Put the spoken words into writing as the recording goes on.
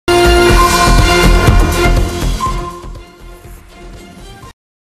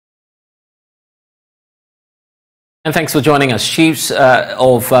And thanks for joining us. Chiefs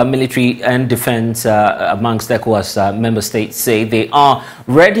of military and defense amongst ECOWAS member states say they are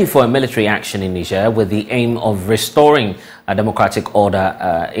ready for a military action in Niger with the aim of restoring a democratic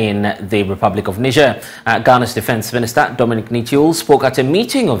order in the Republic of Niger. Ghana's Defense Minister Dominic Nitiul spoke at a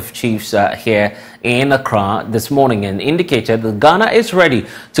meeting of chiefs here in Accra this morning and indicated that Ghana is ready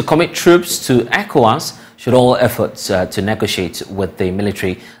to commit troops to ECOWAS should all efforts to negotiate with the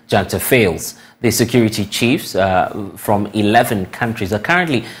military junta fails. The security chiefs from 11 countries are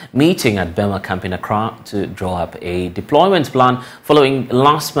currently meeting at Burma Camp in Accra to draw up a deployment plan following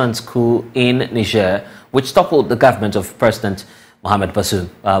last month's coup in Niger, which toppled the government of President Mohamed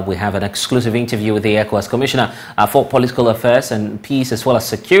Bazoum. We have an exclusive interview with the ECOWAS Commissioner for Political Affairs and Peace as well as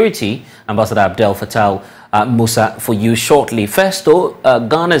Security, Ambassador Abdel Fattah Musa, for you shortly. First, though,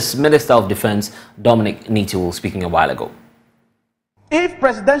 Ghana's Minister of Defense Dominic Nitiul speaking a while ago. If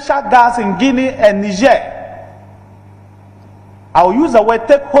presidential guards in Guinea and Niger, I will use the word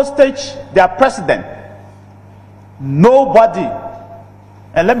take hostage their president, nobody,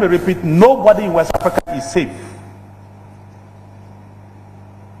 and let me repeat, nobody in West Africa is safe.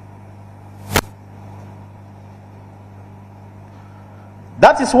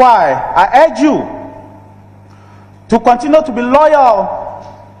 That is why I urge you to continue to be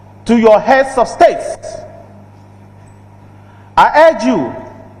loyal to your heads of states. I urge you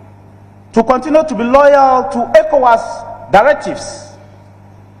to continue to be loyal to ECOWAS directives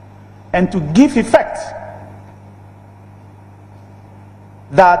and to give effect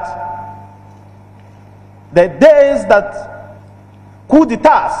that the days that coup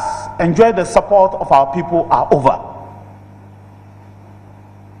d'etats enjoy the support of our people are over.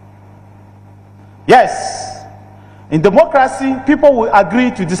 Yes, in democracy, people will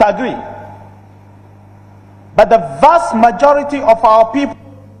agree to disagree. But the vast majority of our people,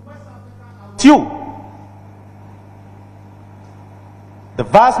 the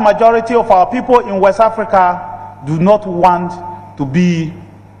vast majority of our people in West Africa do not want to be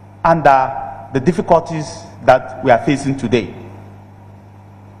under the difficulties that we are facing today.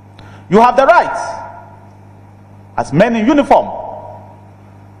 You have the right, as men in uniform,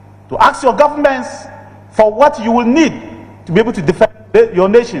 to ask your governments for what you will need to be able to defend your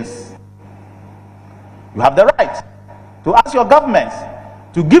nations. You have the right to ask your governments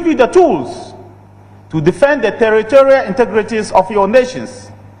to give you the tools to defend the territorial integrities of your nations,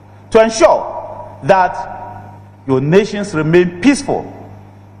 to ensure that your nations remain peaceful.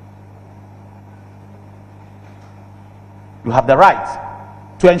 You have the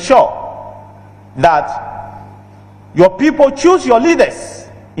right to ensure that your people choose your leaders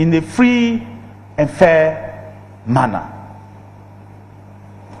in a free and fair manner.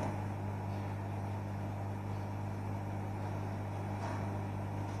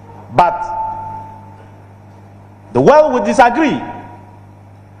 But the world will disagree.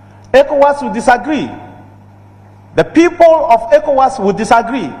 ECOWAS will disagree. The people of ECOWAS will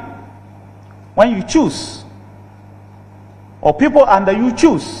disagree when you choose, or people under you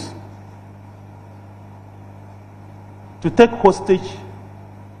choose, to take hostage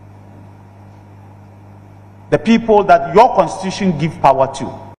the people that your constitution gives power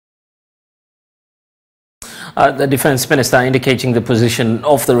to. The Defense Minister indicating the position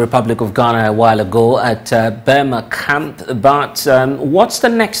of the Republic of Ghana a while ago at Burma Camp. But what's the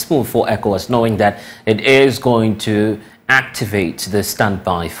next move for ECOWAS, knowing that it is going to activate the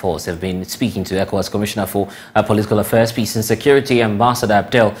standby force? They've been speaking to ECOWAS Commissioner for Political Affairs, Peace and Security, Ambassador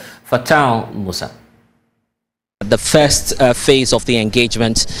Abdel Fattah Musa. The first phase of the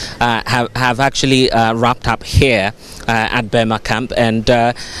engagement have actually wrapped up here at Burma Camp, and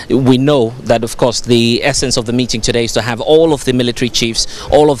we know that, of course, the essence of the meeting today is to have all of the military chiefs,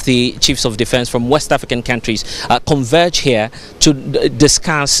 all of the chiefs of defense from West African countries converge here to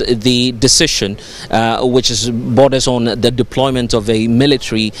discuss the decision which borders on the deployment of a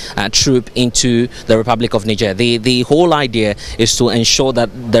military troop into the Republic of Niger. The whole idea is to ensure that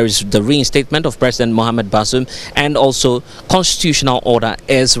there is the reinstatement of President Mohamed Bazoum, and also constitutional order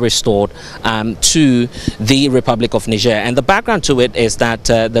is restored to the Republic of Niger. And the background to it is that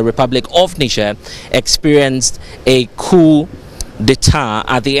the Republic of Niger experienced a coup d'etat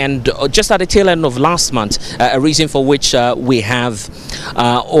at the end, just at the tail end of last month, a reason for which we have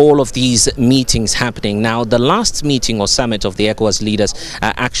all of these meetings happening. Now, the last meeting or summit of the ECOWAS leaders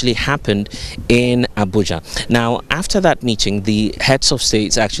actually happened in Abuja. Now, after that meeting, the heads of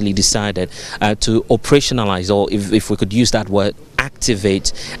states actually decided to operationalize, or if we could use that word,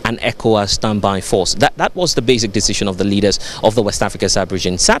 activate an ECOWAS standby force. That was the basic decision of the leaders of the West Africa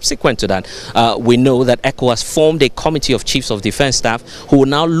sub-region. Subsequent to that, we know that ECOWAS formed a committee of chiefs of defense staff who will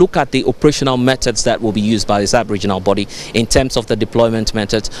now look at the operational methods that will be used by the sub-regional body in terms of the deployment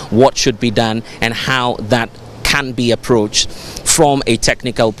methods, what should be done, and how that can be approached from a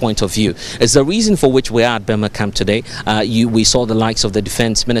technical point of view. It's the reason for which we are at Burma camp today. We saw the likes of the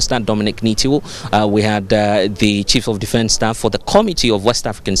Defense Minister Dominic Nitiwo. We had the Chief of Defense Staff for the Committee of West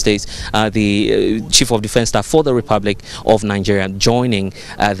African States, the Chief of Defense Staff for the Republic of Nigeria, joining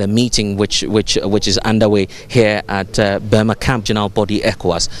the meeting which is underway here at Burma camp General Body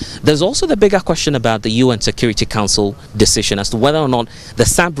ECOWAS. There's also the bigger question about the UN Security Council decision as to whether or not the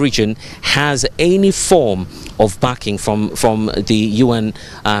sub-region has any form of backing from the UN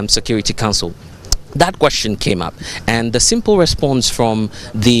Security Council. That question came up, and the simple response from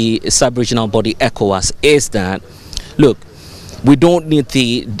the sub-regional body ECOWAS is that, look, we don't need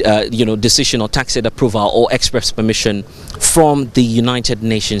the decision or tacit approval or express permission from the United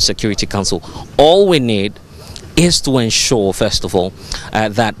Nations Security Council. All we need is to ensure, first of all,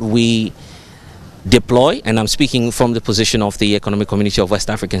 that we deploy, and I'm speaking from the position of the Economic Community of West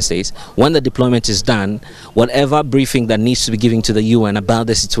African States. When the deployment is done, whatever briefing that needs to be given to the UN about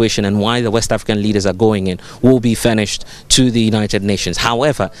the situation and why the West African leaders are going in will be furnished to the United Nations.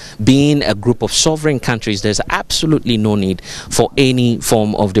 However, being a group of sovereign countries, there's absolutely no need for any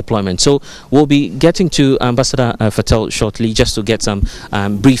form of deployment. So we'll be getting to Ambassador Fattel shortly just to get some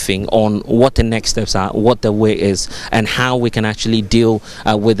briefing on what the next steps are, what the way is, and how we can actually deal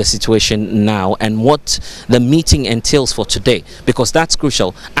with the situation now, and what the meeting entails for today, because that's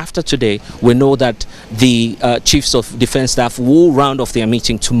crucial. After today, we know that the chiefs of defense staff will round off their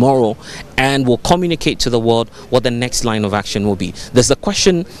meeting tomorrow and will communicate to the world what the next line of action will be. There's the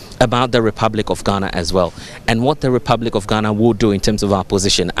question about the Republic of Ghana as well, and what the Republic of Ghana will do in terms of our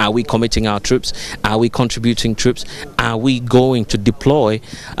position. Are we committing our troops? Are we contributing troops? Are we going to deploy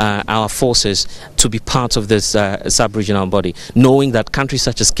our forces to be part of this sub-regional body, knowing that countries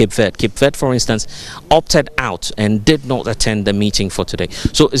such as Cape Verde, for instance, opted out and did not attend the meeting for today.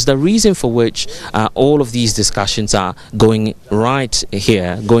 So it's the reason for which all of these discussions are going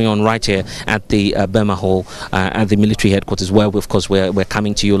on right here at the Burma Hall at the military headquarters, where of course we're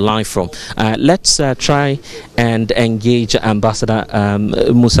coming to you live from. Let's try and engage Ambassador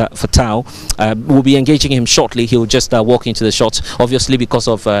Musa Fatau. We'll be engaging him shortly. He'll just walk into the shots. Obviously, because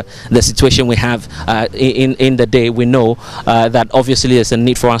of the situation we have in the day, we know that obviously there's a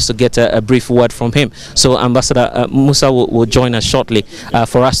need for us to get a brief word from him. So Ambassador Musa will join us shortly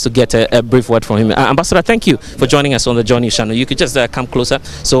for us to get a brief word from him. Ambassador, thank you for joining us on the Johnny channel. You could just come closer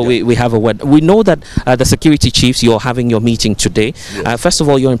so we have a word. We know that the security chiefs, you're having your meeting today. Yes. First of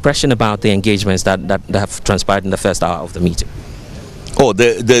all, your impression about the engagements that have transpired in the first hour of the meeting. Oh,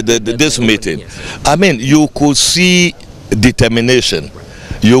 this meeting. Yes. I mean, you could see determination.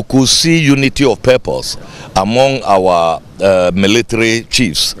 You could see unity of purpose among our military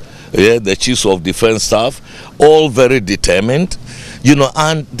chiefs. Yeah, the chiefs of defense staff, all very determined,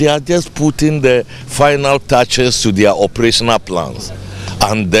 and they are just putting the final touches to their operational plans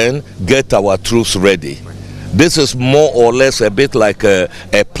and then get our troops ready. This is more or less a bit like a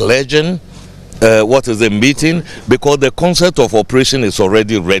pledging, what is a meeting, because the concept of operation is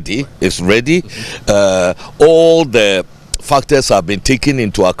already ready. It's ready. All the factors have been taken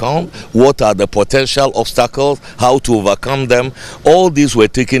into account. What are the potential obstacles, how to overcome them? All these were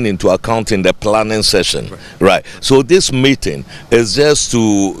taken into account in the planning session. Right. So this meeting is just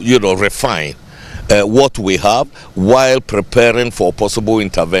to refine what we have while preparing for possible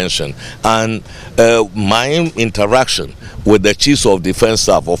intervention. And my interaction with the chiefs of defense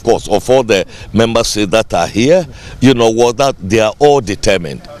staff, of course, of all the member states that are here, was that they are all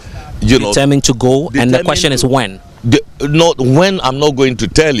determined. Determined to go, and the question is when. Not when, I'm not going to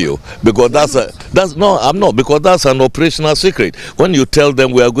tell you, because because that's an operational secret. When you tell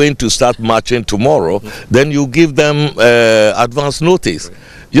them we are going to start marching tomorrow, then you give them advance notice,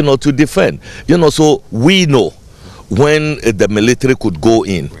 to defend. So we know when the military could go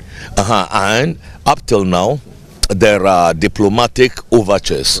in, and up till now there are diplomatic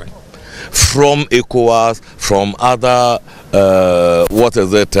overtures from ECOWAS, from other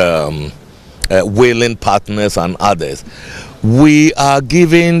willing partners and others. We are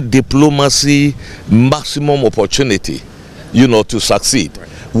giving diplomacy maximum opportunity, to succeed.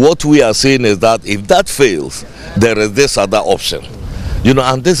 What we are saying is that if that fails, there is this other option. You know,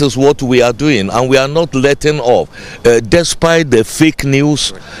 and this is what we are doing, and we are not letting off, despite the fake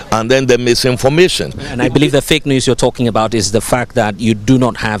news and then the misinformation. And I believe the fake news you're talking about is the fact that you do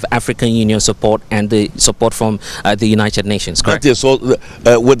not have African Union support and the support from the United Nations, correct? That is all,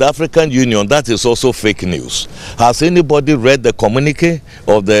 with the African Union, that is also fake news. Has anybody read the communique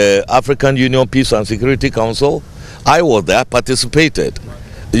of the African Union Peace and Security Council? I was there, participated,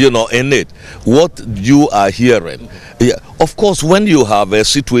 you know, in it. What you are hearing, yeah, of course, when you have a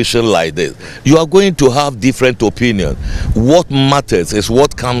situation like this, you are going to have different opinions. What matters is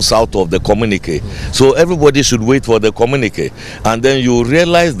what comes out of the communique. So everybody should wait for the communique, and then you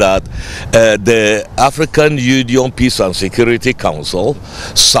realize that the African Union Peace and Security Council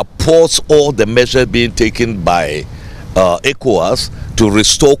supports all the measures being taken by ECOWAS to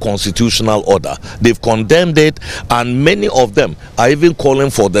restore constitutional order. They've condemned it, and many of them are even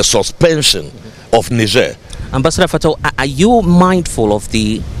calling for the suspension of Niger. Ambassador Fatou, are you mindful of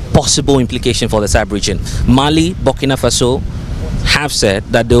the possible implication for the sub-region? Mali, Burkina Faso have said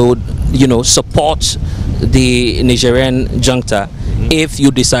that they would, you know, support the Nigerian junta if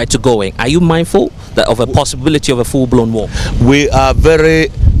you decide to go in. Are you mindful of a possibility of a full-blown war? We are very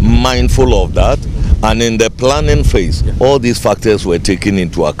mindful of that, and in the planning phase, all these factors were taken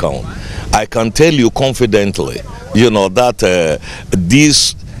into account. I can tell you confidently, you know, that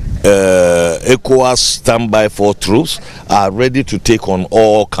these ECOWAS standby for troops are ready to take on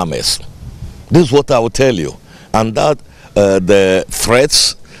all comers. This is what I will tell you, and that the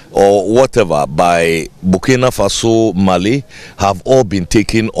threats or whatever by Burkina Faso, Mali have all been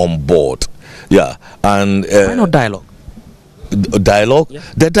taken on board. Yeah, and why not dialogue? Dialogue? Yeah.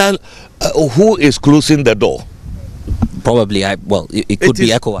 The who is closing the door? Probably, it could be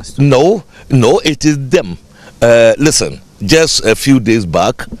ECOWAS. No, it is them. Listen, just a few days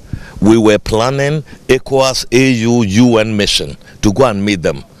back, we were planning ECOWAS AU UN mission to go and meet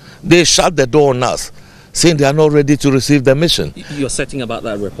them. They shut the door on us, saying they are not ready to receive the mission. You're setting about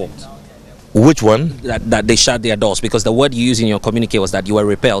that report? Which one? That they shut their doors, because the word you used in your communique was that you were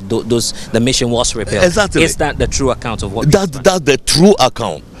repelled. The mission was repelled. Exactly. Is that the true account of what? That's the true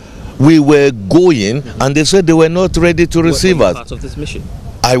account. We were going, and they said they were not ready to receive us. Part of this mission?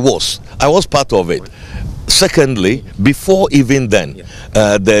 I was part of it. Secondly, before even then,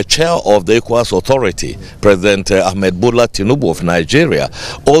 the chair of the ECOWAS authority, President Ahmed Bola Tinubu of Nigeria,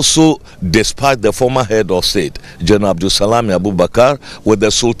 also dispatched the former head of state, General Abdul Salami Abubakar, with the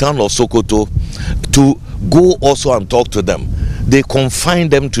Sultan of Sokoto to go also and talk to them. They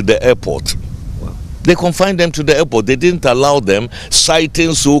confined them to the airport. They confined them to the airport. They didn't allow them,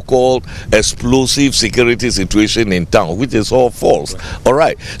 citing so-called explosive security situation in town, which is all false. All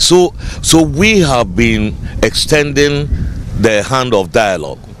right. So we have been extending the hand of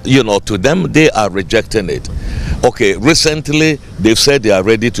dialogue, you know, to them. They are rejecting it. Okay. Recently, they've said they are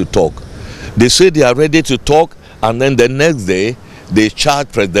ready to talk. They say they are ready to talk, and then the next day, they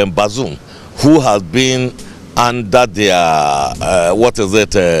charge President Bazoum, who has been under their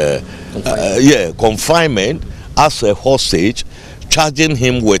confinement as a hostage, charging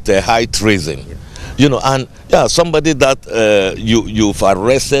him with a high treason. You know, and somebody that you've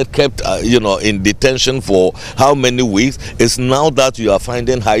arrested, kept in detention for how many weeks, is now that you are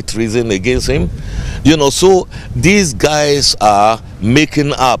finding high treason against him. You know, so these guys are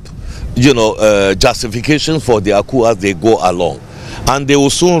making up justifications for their coup as they go along, and they will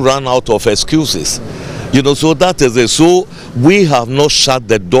soon run out of excuses. You know, so that is it. So we have not shut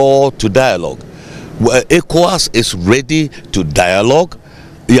the door to dialogue. ECOWAS is ready to dialogue,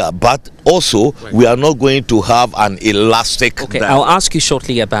 but also we are not going to have an elastic. Okay, I'll ask you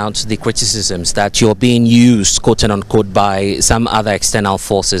shortly about the criticisms that you're being used, quote unquote, by some other external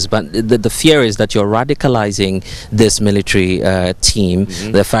forces. But the fear is that you're radicalizing this military team.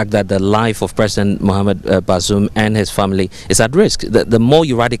 The fact that the life of President Mohamed Bazoum and his family is at risk. The more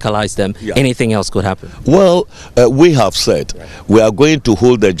you radicalize them, anything else could happen. Well, we have said we are going to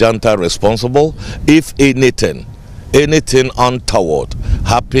hold the junta responsible if anything untoward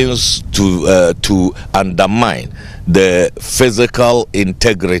happens to undermine the physical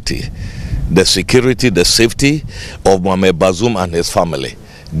integrity, the security, the safety of Mohamed Bazoum and his family.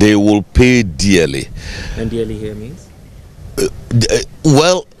 They will pay dearly. And dearly here means?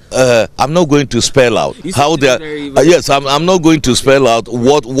 I'm not going to spell out how they are. Yes, I'm not going to spell out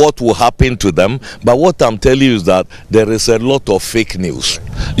what will happen to them. But what I'm telling you is that there is a lot of fake news,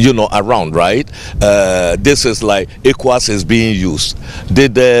 around, right? This is like ECOWAS is being used.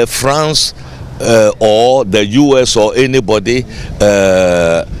 Did France or the US or anybody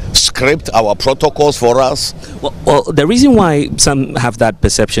script our protocols for us? Well, the reason why some have that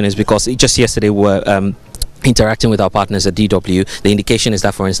perception is because just yesterday were interacting with our partners at DW. The indication is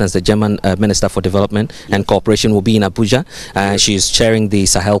that, for instance, the German Minister for Development and Cooperation will be in Abuja. She's chairing the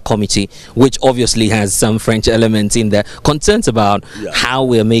Sahel Committee, which obviously has some French elements in there. Concerns about how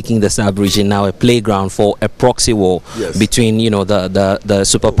we're making the sub-region now a playground for a proxy war between, you know, the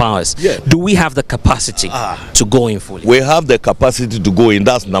superpowers. Do we have the capacity to go in fully? We have the capacity to go in.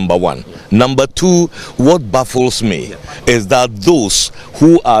 That's number one. Number two, what baffles me is that those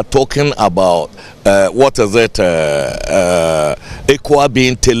who are talking about ECOWAS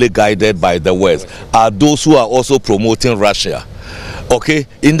being teleguided by the West are those who are also promoting Russia. Okay,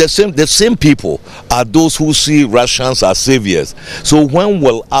 in the same people are those who see Russians as saviors. So when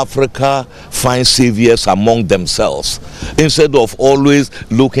will Africa find saviors among themselves instead of always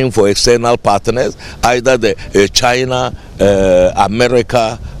looking for external partners, either China,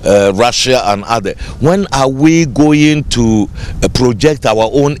 America, Russia and other? When are we going to project our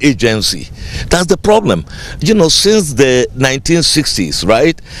own agency? That's the problem. You know, since the 1960s,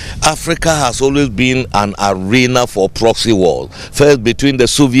 right, Africa has always been an arena for proxy wars, first between the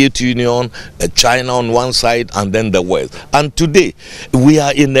Soviet Union, China on one side, and then the West. And today we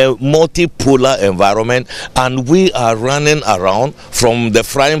are in a multipolar environment, and we are running around from the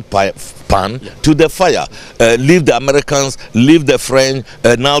frying pan to the fire. Leave the Americans, leave the French,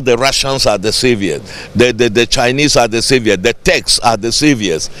 now the Russians are the saviors, the Chinese are the saviors, the Turks are the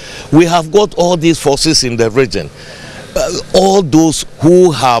saviors. We have got all these forces in the region. All those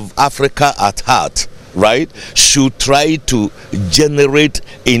who have Africa at heart, right, should try to generate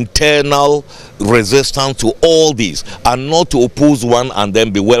internal resistance to all these, and not to oppose one and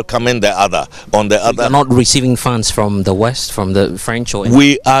then be welcoming the other. On the other, not receiving funds from the West, from the French, or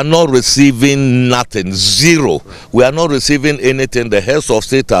we are not receiving nothing, zero. We are not receiving anything. The heads of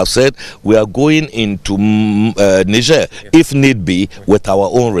state have said we are going into Niger, if need be, with our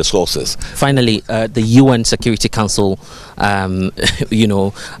own resources. Finally, the UN Security Council, you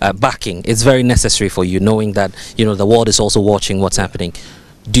know, backing is very necessary for you, knowing that, you know, the world is also watching what's happening.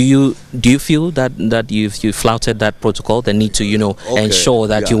 Do you feel that you flouted that protocol, the need to, you know, ensure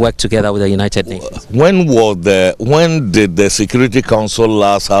that you work together with the United Nations? When did the Security Council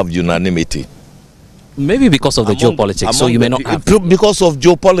last have unanimity? Maybe because of the geopolitics, so you may not have. Because of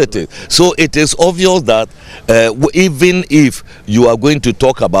geopolitics. So it is obvious that even if you are going to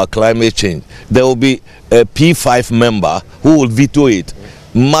talk about climate change, there will be a P5 member who will veto it,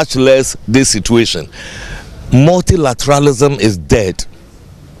 much less this situation. Multilateralism is dead.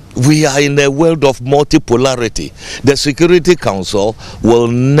 We are in a world of multipolarity. The Security Council will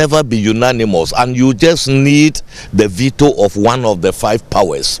never be unanimous, and you just need the veto of one of the 5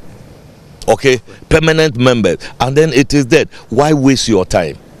 powers. Okay, permanent members, and then it is dead. Why waste your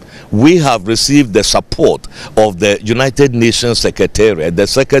time? We have received the support of the United Nations Secretariat. The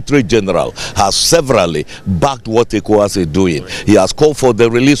Secretary General has severally backed what ECOWAS is doing. He has called for the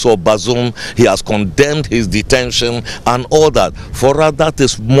release of Bazoum. He has condemned his detention and all that. For us, that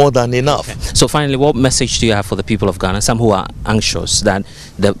is more than enough. Okay. So finally, what message do you have for the people of Ghana, some who are anxious that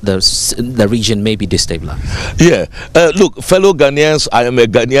the region may be destabilized? Yeah, look, fellow Ghanaians, I am a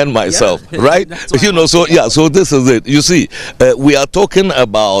Ghanaian myself, right? You know, so yeah, so this is it. You see, we are talking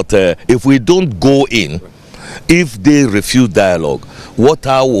about if we don't go in, if they refuse dialogue, what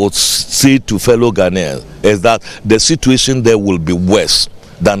I would say to fellow Ghanaians is that the situation there will be worse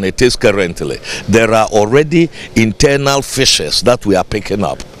than it is currently. There are already internal fissures that we are picking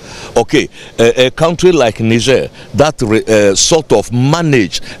up. Okay, a country like Niger that sort of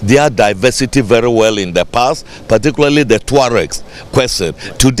managed their diversity very well in the past, particularly the Tuaregs question.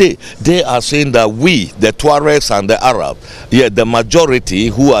 Today, they are saying that we, the Tuaregs and the Arab, the majority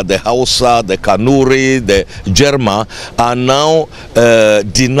who are the Hausa, the Kanuri, the Jerma, are now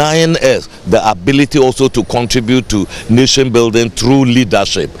denying us the ability also to contribute to nation building through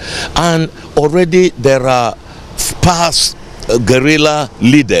leadership. And already there are past guerrilla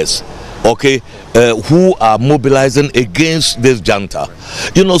leaders, okay, who are mobilizing against this junta.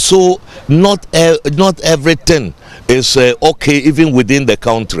 You know, so not everything is okay even within the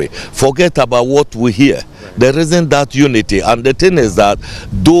country. Forget about what we hear. There isn't that unity, and the thing is that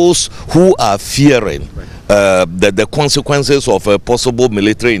those who are fearing the consequences of a possible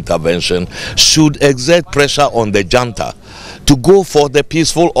military intervention should exert pressure on the junta to go for the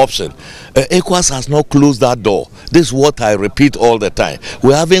peaceful option. ECOWAS has not closed that door. This is what I repeat all the time.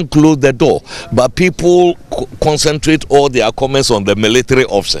 We haven't closed the door, but people concentrate all their comments on the military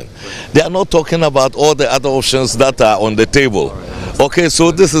option. They are not talking about all the other options that are on the table. Okay, so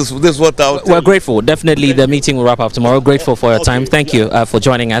this is what we're grateful. Definitely, the meeting will wrap up tomorrow. Grateful for your time. Thank you for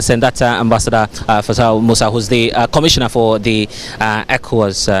joining us. And that's Ambassador Fatal Musa, who's the commissioner for the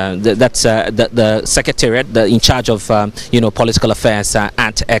ECOWAS. That's the secretariat, in charge of political affairs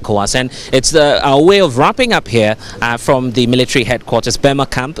at ECOWAS. And it's our way of wrapping up here from the military headquarters, Burma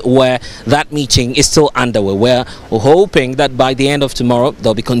camp, where that meeting is still underway. We're hoping that by the end of tomorrow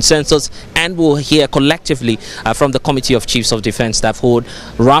there'll be consensus, and we'll hear collectively from the Committee of Chiefs of Defense Staff who would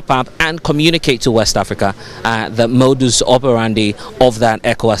wrap up and communicate to West Africa the modus operandi of that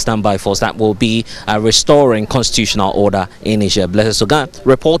ECOWAS standby force that will be restoring constitutional order in Niger. Blessed Sugan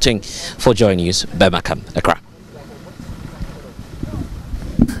reporting for Joy News, Burma camp, Accra.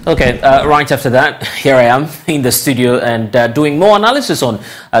 Okay, right after that, here I am in the studio and doing more analysis on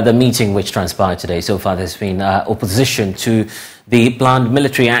the meeting which transpired today. So far, there's been opposition to the planned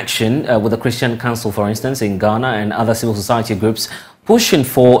military action with the Christian Council, for instance, in Ghana, and other civil society groups pushing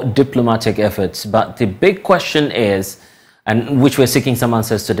for diplomatic efforts. But the big question is, and which we're seeking some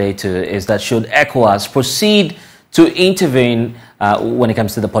answers today to, is that should ECOWAS proceed to intervene when it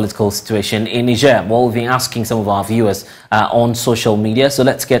comes to the political situation in Niger? Well, we've been asking some of our viewers on social media. So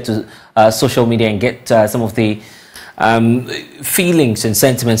let's get to social media and get some of the feelings and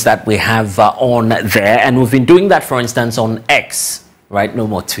sentiments that we have on there. And we've been doing that, for instance, on X, right? No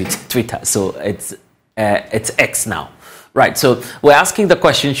more Twitter. So it's X now. Right. So we're asking the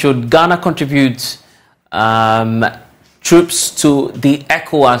question, should Ghana contribute troops to the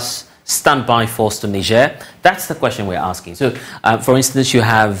ECOWAS standby force to Niger? That's the question we're asking. So, for instance, you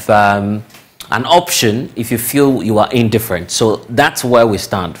have an option if you feel you are indifferent. So that's where we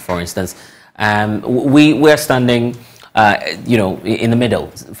stand, for instance. We're standing, in the middle.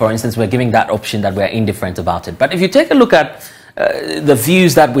 For instance, we're giving that option that we're indifferent about it. But if you take a look at the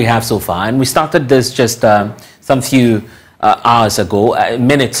views that we have so far, and we started this just some few hours ago,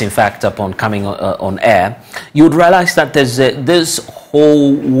 minutes in fact, upon coming on air, you would realize that there's this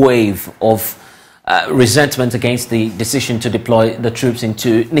whole wave of resentment against the decision to deploy the troops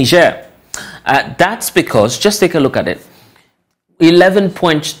into Niger. That's because, just take a look at it,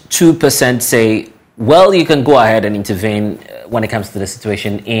 11.2% say, well, you can go ahead and intervene when it comes to the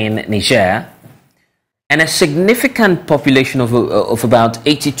situation in Niger, and a significant population of about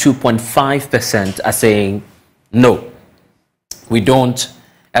 82.5% are saying no. We don't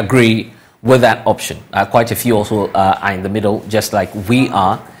agree with that option. Quite a few also are in the middle, just like we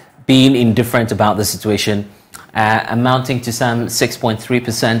are, being indifferent about the situation, amounting to some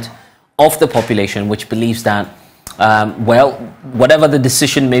 6.3% of the population, which believes that, whatever the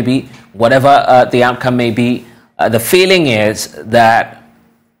decision may be, whatever the outcome may be, the feeling is that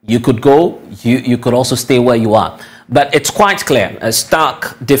you could go, you could also stay where you are. But it's quite clear, a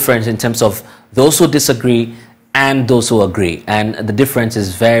stark difference in terms of those who disagree and those who agree, and the difference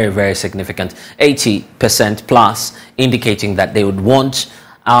is very, very significant. 80% plus indicating that they would want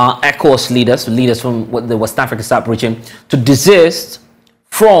our ECOWAS leaders from the West Africa sub-region to desist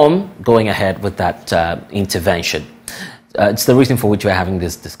from going ahead with that intervention. It's the reason for which we're having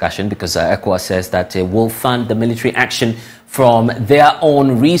this discussion, because ECOWAS says that it will fund the military action from their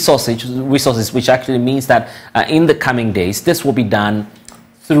own resources, which actually means that in the coming days, this will be done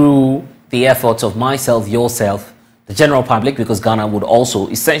through the efforts of myself, yourself, the general public, because Ghana would also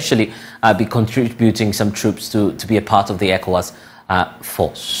essentially be contributing some troops to be a part of the ECOWAS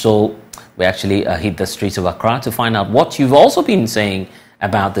force. So we actually hit the streets of Accra to find out what you've also been saying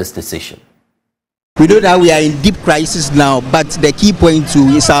about this decision. We know that we are in deep crisis now, but the key point too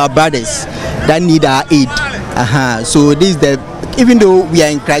is our brothers that need our aid. So this is even though we are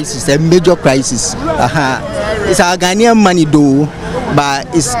in crisis, a major crisis. It's our Ghanaian money though, but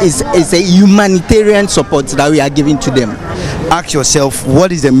it's a humanitarian support that we are giving to them. Ask yourself,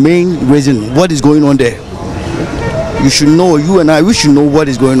 what is the main reason? What is going on there? You should know, you and I, we should know what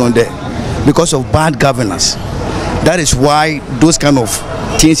is going on there. Because of bad governance. That is why those kind of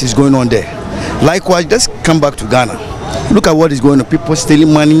things is going on there. Likewise, let's come back to Ghana. Look at what is going on. People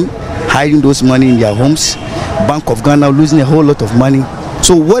stealing money, hiding those money in their homes. Bank of Ghana losing a whole lot of money.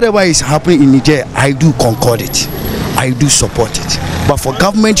 So whatever is happening in Niger, I do concord it. I do support it. But for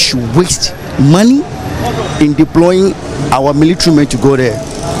government should waste money in deploying our military men to go there,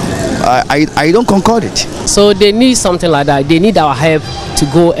 I don't concord it. So they need something like that. They need our help to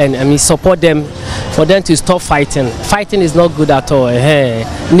go and support them, for them to stop fighting. Fighting is not good at all.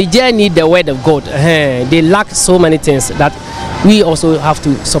 Niger need the word of God. They lack so many things that we also have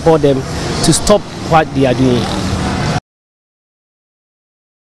to support them to stop what they are doing.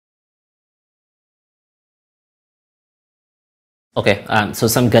 Okay, so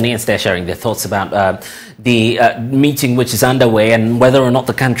some Ghanaians there sharing their thoughts about the meeting which is underway and whether or not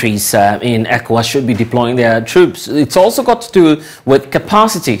the countries in ECOWAS should be deploying their troops. It's also got to do with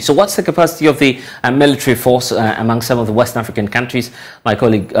capacity. So what's the capacity of the military force among some of the West African countries? My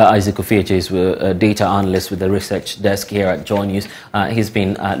colleague Isaac Ofieche is a data analyst with the research desk here at Joy News. He's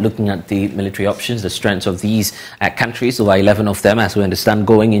been looking at the military options, the strengths of these countries, over 11 of them, as we understand,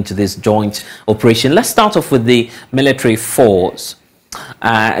 going into this joint operation. Let's start off with the military force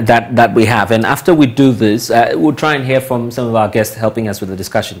that we have, and after we do this, we'll try and hear from some of our guests helping us with the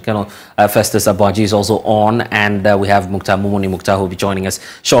discussion. Colonel Festus Abaji is also on, and we have Mukhtar Mumuni Mukhtar who will be joining us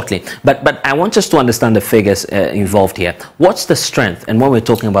shortly. But I want us to understand the figures involved here. What's the strength, and when we're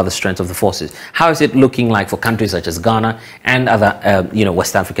talking about the strength of the forces, how is it looking like for countries such as Ghana and other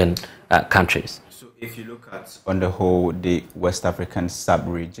West African countries? So if you look at on the whole the West African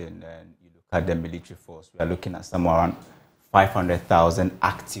sub-region and you look at the military force, we are looking at somewhere around 500,000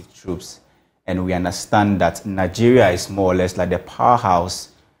 active troops, and we understand that Nigeria is more or less like the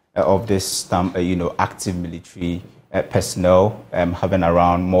powerhouse of this active military personnel, having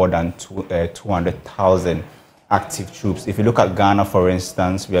around more than 200,000 active troops. If you look at Ghana, for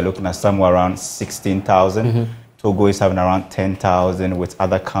instance, we are looking at somewhere around 16,000. Mm-hmm. Togo is having around 10,000, with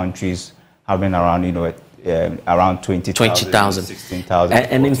other countries having around around 20,000, 16,000.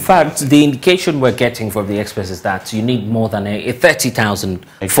 And in fact, the indication we're getting from the experts is that you need more than a 30,000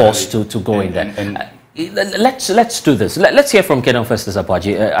 force to go in there. Let's do this. Let's hear from Colonel Festus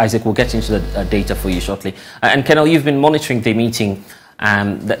Abaji. Isaac, we'll get into the data for you shortly. And Colonel, you've been monitoring the meeting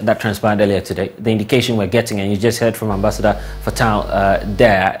that transpired earlier today. The indication we're getting, and you just heard from Ambassador Fatal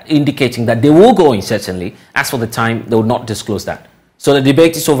there, indicating that they will go in, certainly. As for the time, they will not disclose that. So the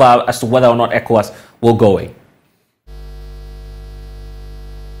debate is over as to whether or not ECOWAS will go in.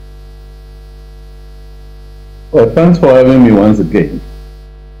 Well, thanks for having me once again.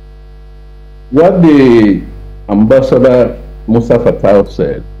 What the Ambassador Musa Fatal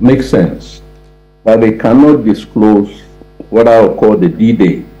said makes sense, but they cannot disclose what I will call the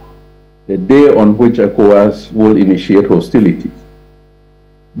D-Day, the day on which ECOWAS will initiate hostilities.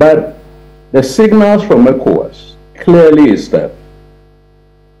 But the signals from ECOWAS clearly is that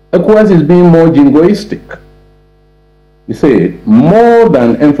ECOWAS is being more jingoistic. You see, more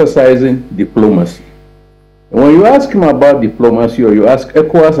than emphasizing diplomacy. And when you ask him about diplomacy, or you ask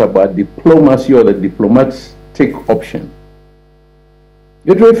ECOWAS about diplomacy or the diplomatic option,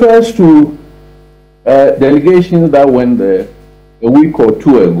 it refers to delegations that went there a week or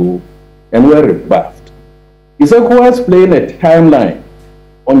two ago and were rebuffed. Is ECOWAS playing a timeline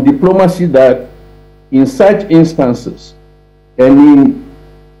on diplomacy that in such instances and in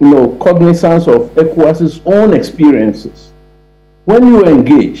cognizance of ECOWAS's own experiences, when you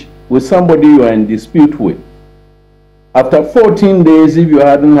engage with somebody you are in dispute with, after 14 days, if you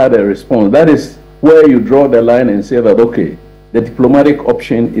hadn't had a response, that is where you draw the line and say that, okay, the diplomatic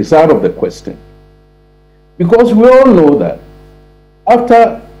option is out of the question. Because we all know that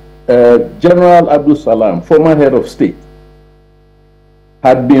after General Abdul Salam, former head of state,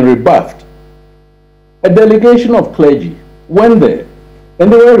 had been rebuffed, a delegation of clergy went there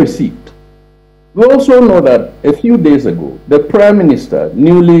and they were received. We also know that a few days ago, the Prime Minister,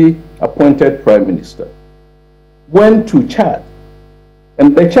 newly appointed Prime Minister, went to Chad,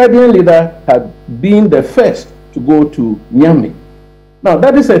 and the Chadian leader had been the first to go to Niamey. Now,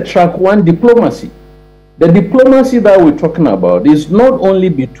 that is a track one diplomacy. The diplomacy that we're talking about is not only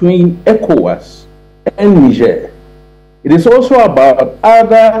between ECOWAS and Niger, it is also about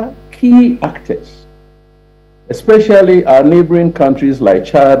other key actors, especially our neighboring countries like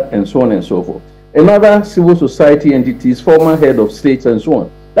Chad and so on and so forth, and other civil society entities, former head of states and so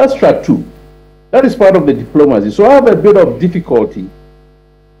on. That's track two. That is part of the diplomacy. So I have a bit of difficulty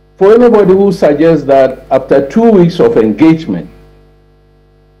for anybody who suggests that after 2 weeks of engagement,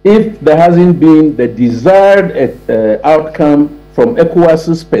 if there hasn't been the desired outcome from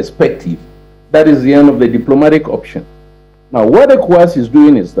ECOWAS's perspective, that is the end of the diplomatic option. Now, what ECOWAS is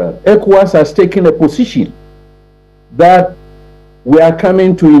doing is that ECOWAS has taken a position that we are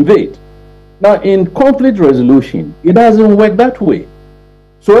coming to invade. Now, in conflict resolution, it doesn't work that way.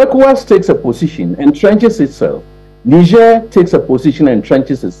 So ECOWAS takes a position, entrenches itself. Niger takes a position,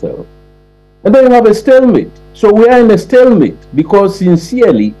 entrenches itself. And then you have a stalemate. So we are in a stalemate because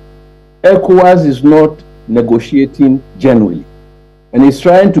sincerely, ECOWAS is not negotiating genuinely. And it's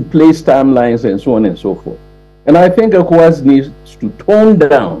trying to place timelines and so on and so forth. And I think ECOWAS needs to tone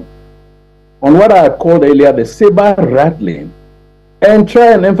down on what I had called earlier the saber rattling and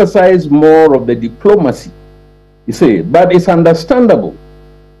try and emphasize more of the diplomacy. You see, but it's understandable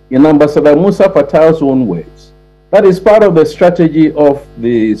in Ambassador Musa Fatal's own words That is part of the strategy of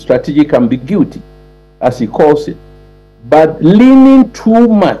the strategic ambiguity, as he calls it. But leaning too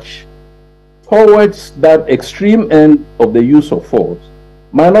much towards that extreme end of the use of force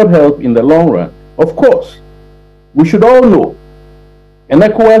might not help in the long run. Of course, we should all know, and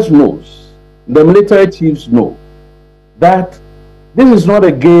ECOWAS knows, the military chiefs know, that this is not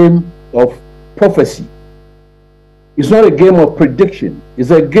a game of prophecy. It's not a game of prediction.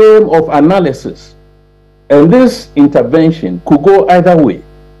 It's a game of analysis. And this intervention could go either way.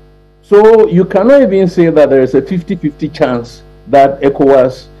 So you cannot even say that there is a 50-50 chance that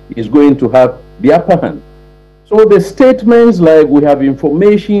ECOWAS is going to have the upper hand. So the statements like we have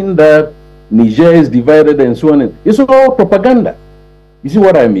information that Niger is divided and so on, it's all propaganda. You see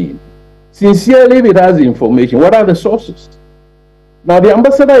what I mean? Sincerely, if it has information, what are the sources? Now the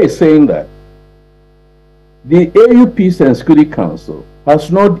ambassador is saying that the AU Peace and Security Council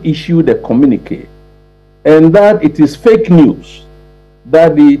has not issued a communique and that it is fake news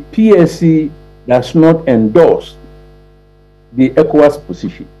that the PSC does not endorse the ECOWAS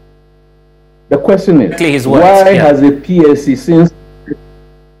position. The question is, why has the PSC, since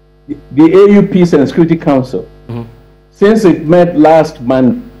the AU Peace and Security Council, since it met last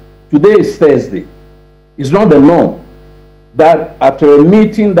month, today is Thursday, it's not the norm that after a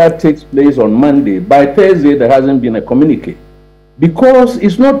meeting that takes place on Monday, by Thursday there hasn't been a communique. Because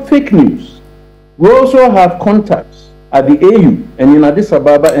it's not fake news. We also have contacts at the AU and in Addis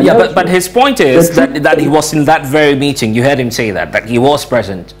Ababa. And yeah, but his point is that he was in that very meeting. You heard him say that he was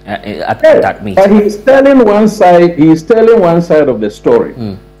present at that meeting. But he's telling one side. He's telling one side of the story.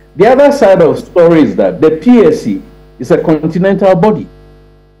 The other side of the story is that the PSC is a continental body.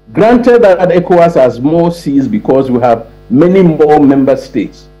 Granted that ECOWAS has more seats because we have many more member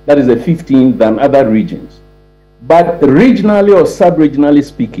states. That is a 15 than other regions. But regionally or sub-regionally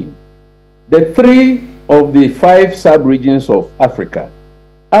speaking, the 3 of the 5 sub-regions of Africa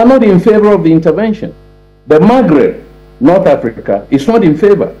are not in favor of the intervention. The Maghreb, North Africa, is not in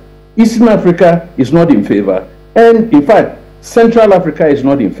favor. Eastern Africa is not in favor. And in fact, Central Africa is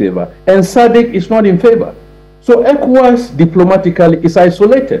not in favor. And SADC is not in favor. So ECOWAS diplomatically is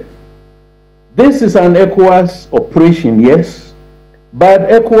isolated. This is an ECOWAS operation, yes. But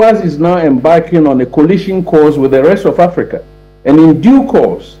ECOWAS is now embarking on a collision course with the rest of Africa. And in due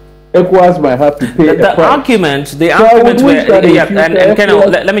course, ECOWAS might have to pay the argument,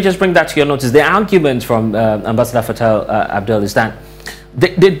 let me just bring that to your notice. The argument from Ambassador Fatal Abdel is that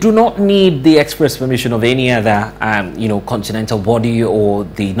they do not need the express permission of any other, continental body or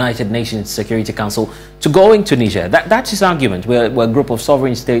the United Nations Security Council to go into Niger. That's his argument. We're a group of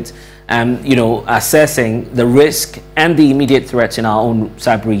sovereign states, assessing the risk and the immediate threats in our own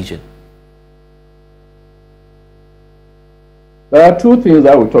sub-region. There are 2 things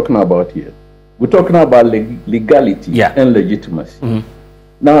that we're talking about here. We're talking about legality and legitimacy.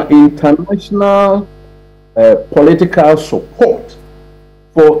 Now, international political support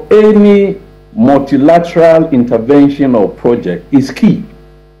for any multilateral intervention or project is key.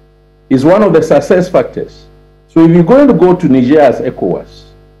 It's one of the success factors. So if you're going to go to Niger as ECOWAS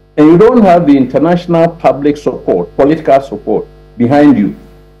and you don't have the international public support, political support behind you,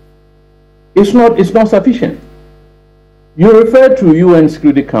 it's not sufficient. You refer to UN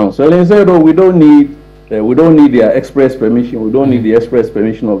Security Council and said, "Oh, we don't need their express permission. We don't need the express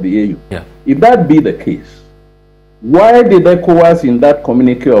permission of the AU." Yeah. If that be the case, why did ECOWAS in that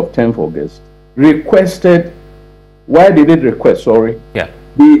communique of 10th August requested? Why did it request?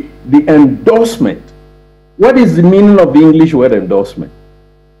 The endorsement. What is the meaning of the English word endorsement?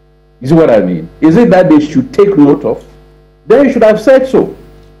 You see what I mean? Is it that they should take note of? Then you should have said so.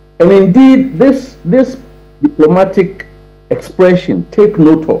 And indeed, this diplomatic expression, take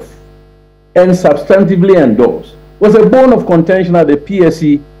note of, and substantively endorse, was a bone of contention at the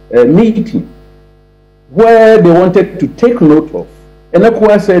PSC meeting, where they wanted to take note of. And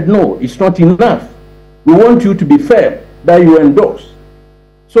ECOWAS said, no, it's not enough. We want you to be fair, that you endorse.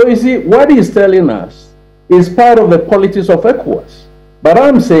 So you see, what he's telling us is part of the politics of ECOWAS. But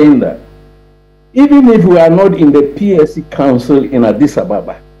I'm saying that even if we are not in the PSC Council in Addis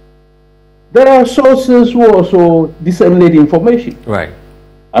Ababa, there are sources who also disseminate information. Right.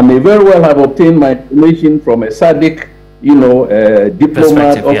 I may very well have obtained my information from a SADC,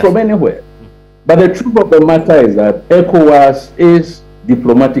 diplomat or from anywhere. But the truth of the matter is that ECOWAS is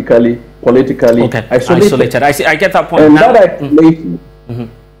diplomatically, politically isolated. I get that point. And now, that isolation.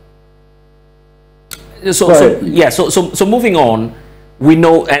 So moving on, we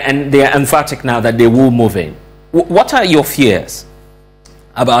know, and they are emphatic now that they will move in. What are your fears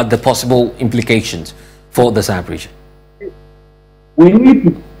about the possible implications for the sub-region? We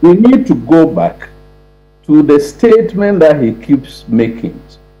need to go back to to the statement that he keeps making,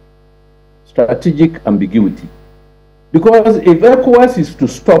 strategic ambiguity. Because if ECOWAS is to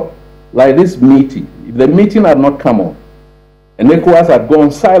stop like this meeting, if the meeting had not come on, and ECOWAS had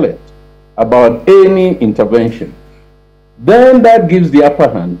gone silent about any intervention, then that gives the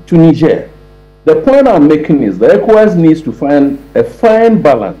upper hand to Niger. The point I'm making is that ECOWAS needs to find a fine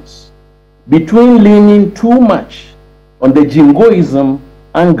balance between leaning too much on the jingoism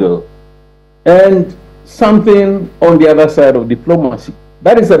angle and something on the other side of diplomacy.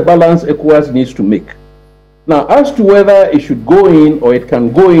 That is a balance ECOWAS needs to make. Now, as to whether it should go in or it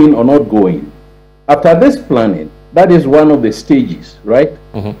can go in or not go in, after this planning, that is one of the stages, right?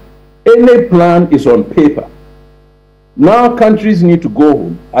 Any plan is on paper. Now countries need to go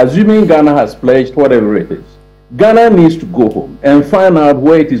home, assuming Ghana has pledged whatever it is. Ghana needs to go home and find out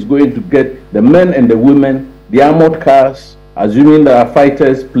where it is going to get the men and the women, the armored cars, assuming there are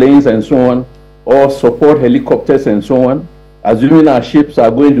fighters, planes and so on, or support helicopters and so on, assuming our ships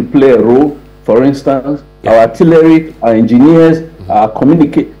are going to play a role, for instance, our artillery, our engineers, our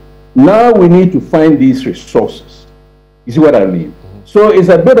communicate. Now we need to find these resources. You see what I mean? So it's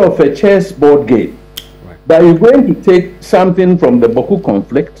a bit of a chessboard game. That you're going to take something from the Boko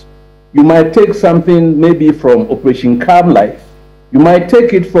conflict, you might take something maybe from Operation Calm Life, you might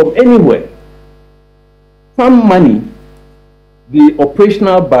take it from anywhere. Some money, the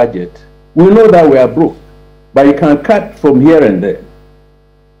operational budget, we know that we are broke, but you can cut from here and there.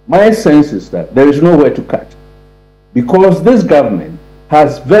 My sense is that there is nowhere to cut, because this government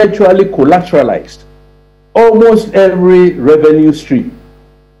has virtually collateralized almost every revenue stream.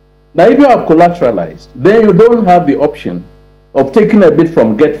 Now, if you have collateralized, then you don't have the option of taking a bit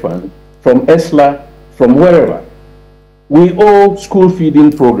from Get Fund, from ESLA, from wherever. We owe school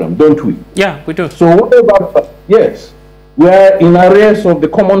feeding program, don't we? Yeah, we do. So what about, yes, we are in arrears of the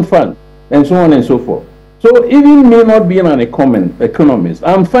common fund, and so on and so forth. So even me not being an economist,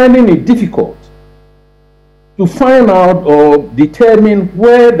 I'm finding it difficult to find out or determine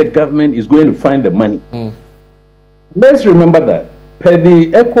where the government is going to find the money. Let's remember that per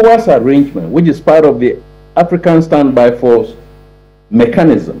the ECOWAS arrangement, which is part of the African Standby Force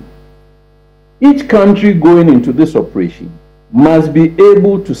mechanism, each country going into this operation must be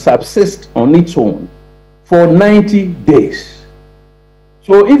able to subsist on its own for 90 days.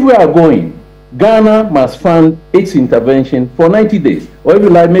 So if we are going, Ghana must fund its intervention for 90 days, or if you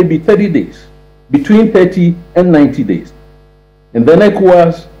like, maybe 30 days, between 30 and 90 days. And then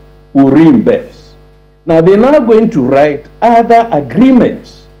ECOWAS will reimburse. Now, they're now going to write other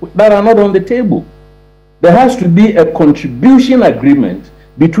agreements that are not on the table. There has to be a contribution agreement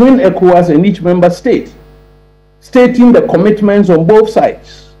between ECOWAS and each member state, stating the commitments on both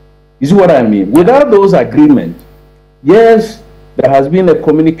sides. You see what I mean? Without those agreements, yes, there has been a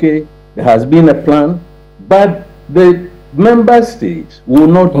communique, there has been a plan, but the member states will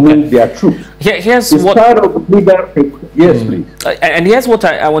not move their troops. Here's it's what, part of legal. Yes, please. And here's what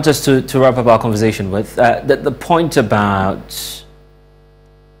I want us to wrap up our conversation with. The point about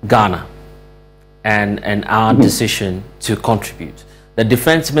Ghana and our decision to contribute. The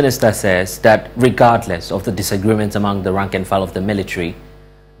defense minister says that regardless of the disagreements among the rank and file of the military,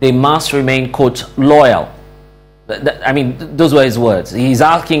 they must remain, quote, loyal. I mean, those were his words. He's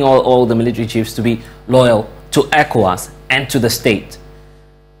asking all the military chiefs to be loyal to ECOWAS and to the state.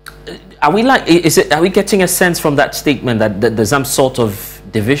 Are we are we getting a sense from that statement that there's some sort of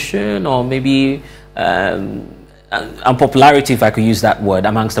division or maybe unpopularity, if I could use that word,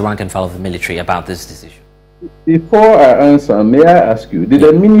 amongst the rank and file of the military about this decision? Before I answer, may I ask you, did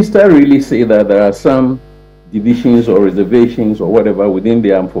the minister really say that there are some divisions or reservations or whatever within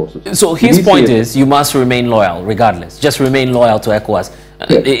the armed forces? So his point is you must remain loyal regardless. Just remain loyal to ECOWAS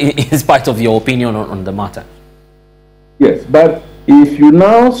in spite of your opinion on the matter. Yes, but if you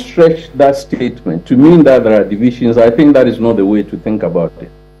now stretch that statement to mean that there are divisions, I think that is not the way to think about it.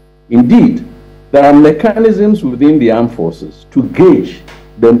 Indeed, there are mechanisms within the armed forces to gauge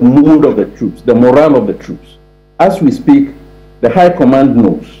the mood of the troops, the morale of the troops. As we speak, the High Command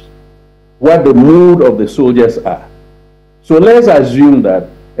knows what the mood of the soldiers are. So let's assume that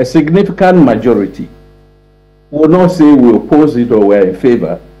a significant majority will not say we oppose it or we're in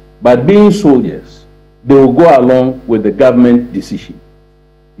favor, but being soldiers, they will go along with the government decision.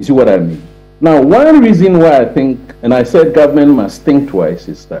 You see what I mean? Now, one reason why I think, and I said government must think twice,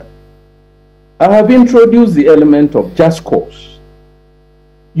 is that I have introduced the element of just cause.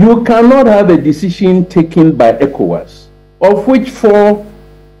 You cannot have a decision taken by ECOWAS, of which 4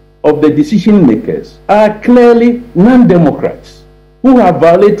 of the decision makers are clearly non-democrats who have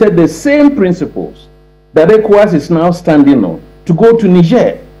violated the same principles that ECOWAS is now standing on to go to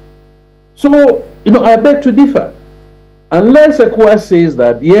Niger. So I beg to differ. Unless ECOWAS says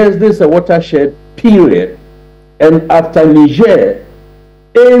that, yes, this is a watershed period, and after Niger,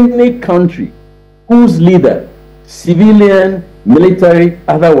 any country whose leader, civilian, military,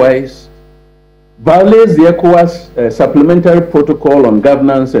 otherwise, violates the ECOWAS supplementary protocol on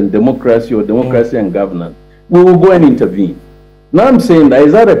governance and democracy, or democracy and governance, we will go and intervene. Now I'm saying that,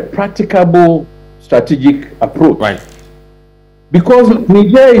 is that a practicable strategic approach? Right. Because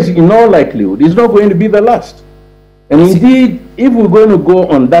Niger is, in all likelihood, is not going to be the last. And indeed, if we're going to go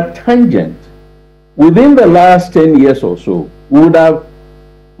on that tangent, within the last 10 years or so, we would have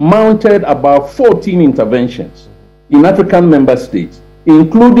mounted about 14 interventions in African member states,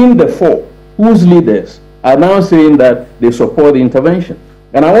 including the 4 whose leaders are now saying that they support the intervention.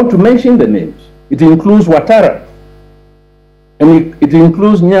 And I want to mention the names. It includes Ouattara, and it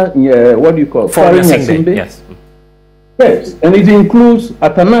includes, what do you call it? Foreign Assembly. Yes. Yes, and it includes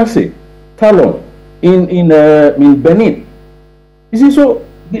Atanase Talon in Benin. You see, so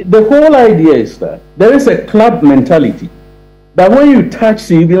the whole idea is that there is a club mentality that when you touch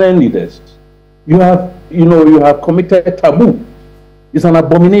civilian leaders, you have committed a taboo. It's an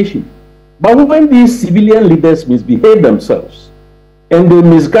abomination. But when these civilian leaders misbehave themselves, and they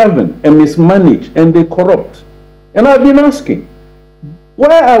misgovern and mismanage and they corrupt, and I've been asking,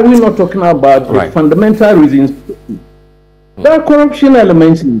 why are we not talking about the fundamental reasons? There are corruption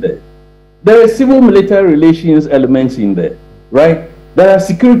elements in there. There are civil-military relations elements in there, right? There are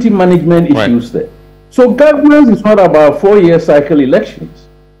security management issues there. So governance is not about 4-year cycle elections.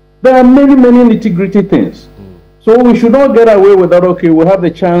 There are many, many nitty-gritty things. So we should not get away with that, okay, we'll have the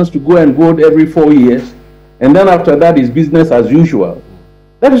chance to go and vote every 4 years, and then after that is business as usual.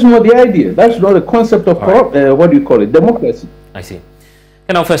 That is not the idea. That's not the concept of, what do you call it, democracy. I see.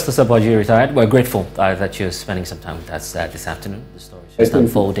 And now, first, Sabaji retired. We're grateful that you're spending some time with us this afternoon. The story is just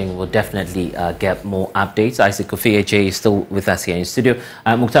unfolding. We'll definitely get more updates. Isaac Kofi AJ is still with us here in studio.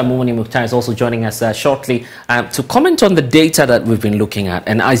 Mukhtar Mumuni Mukhtar is also joining us shortly to comment on the data that we've been looking at.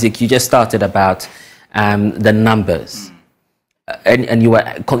 And Isaac, you just started about the numbers. And you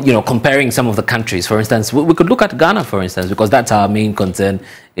were comparing some of the countries. For instance, we could look at Ghana, for instance, because that's our main concern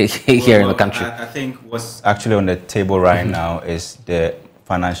here in the country. I think what's actually on the table right now is the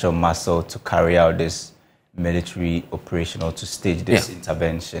financial muscle to carry out this military operation or to stage this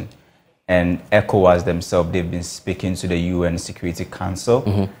intervention. And ECOWAS themselves, they've been speaking to the UN Security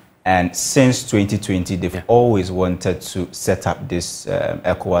Council. And since 2020, they've always wanted to set up this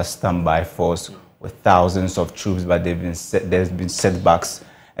ECOWAS standby force with thousands of troops, but there's been setbacks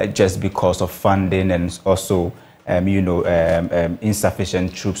just because of funding and also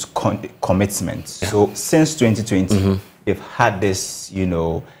insufficient troops commitment. So since 2020, they've had this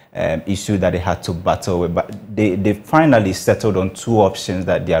issue that they had to battle with, but they finally settled on 2 options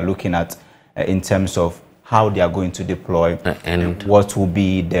that they are looking at in terms of how they are going to deploy and what will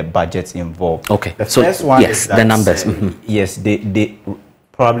be the budget involved. Okay, the first one is that, the numbers. Yes, they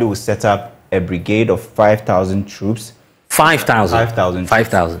probably will set up a brigade of 5,000 troops. 5,000. 5,000.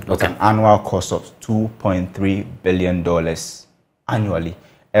 5,000. Okay. With an annual cost of $2.3 billion annually.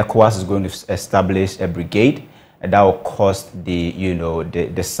 ECOWAS is going to establish a brigade, and that will cost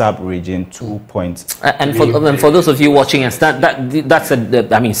the sub-region 2.3 and for those of you watching us, that's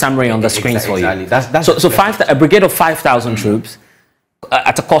a summary on the screens for you. That's so a brigade of 5,000 troops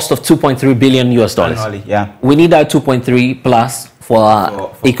at a cost of $2.3 billion US dollars. Annually, yeah. We need that 2.3 plus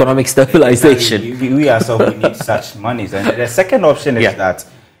for economic stabilization. We ourselves need such monies. And the second option is that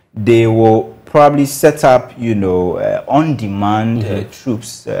they will probably set up, on-demand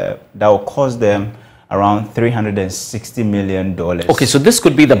troops that will cost them around $360 million. Okay, so this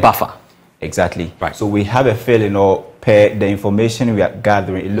could be the buffer. Exactly. Right. So we have a feeling, per the information we are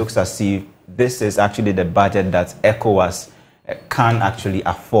gathering, it looks as if this is actually the budget that ECOWAS can actually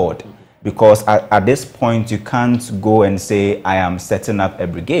afford. Because at this point, you can't go and say, I am setting up a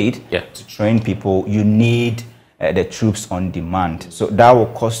brigade to train people. You need the troops on demand. So that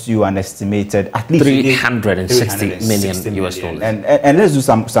will cost you an estimated at least $360 million US dollars. And let's do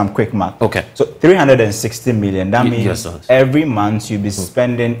some quick math. Okay. So $360 million, that means every month you'll be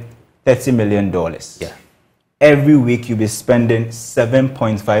spending $30 million. Yeah. Every week you'll be spending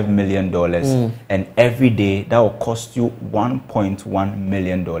 $7.5 million. And every day that will cost you $1.1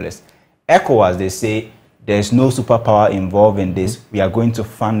 million. ECOWAS, they say there's no superpower involved in this. We are going to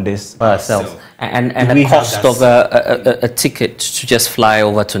fund this ourselves. And the cost of a ticket to just fly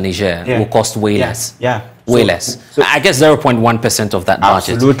over to Niger will cost way less. Yeah. Way less. So I guess 0.1% of that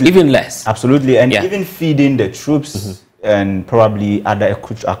budget. Absolutely. Even less. Absolutely. And even feeding the troops and probably other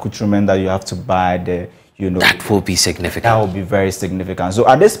accoutrement that you have to buy, that will be significant. That will be very significant. So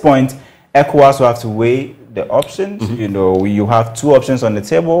at this point, ECOWAS will have to weigh the options. You know, you have two options on the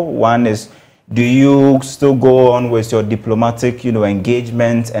table. One is, do you still go on with your diplomatic, you know,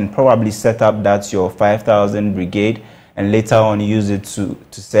 engagement and probably set up that your 5,000 brigade and later on use it to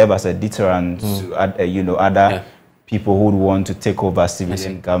serve as a deterrent to, you know, other people who would want to take over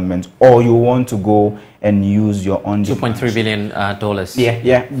civilian government, or you want to go and use your own $2.3 billion.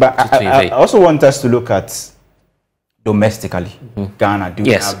 But I also want us to look at domestically, Ghana. Do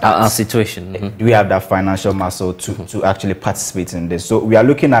we have that, our situation? Do we have that financial muscle to actually participate in this? So we are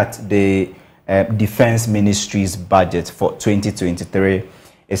looking at the Defense Ministry's budget for 2023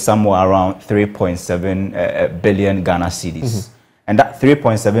 is somewhere around 3.7 billion Ghana cedis. And that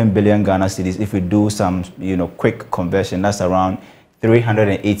 3.7 billion Ghana cedis, if we do some, you know, quick conversion, that's around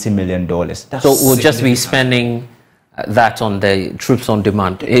 $380 million. So we'll just be spending that on the troops on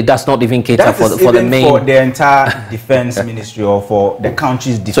demand. It does not even cater for the main... for the entire defense ministry or for the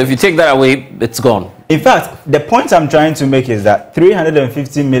country's defense. So if you take that away, it's gone. In fact, the point I'm trying to make is that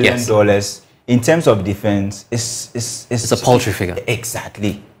 $350 million in terms of defense is a paltry figure.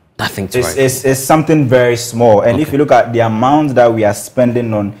 Exactly. Nothing to write. It's something very small. And if you look at the amount that we are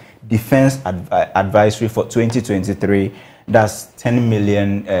spending on defense advisory for 2023, that's 10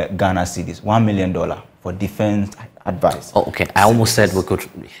 million Ghana cedis, $1 million for defense advice. Oh, okay. I almost said we could.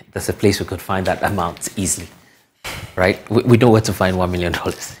 There's a place we could find that amount easily, right? We know where to find $1 million.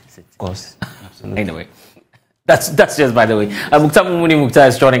 Of course. Absolutely. Anyway, that's just by the way. Mukhtar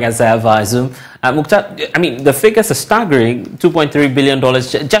is joining us via Zoom. Mukhtar, I mean, the figures are staggering. $2.3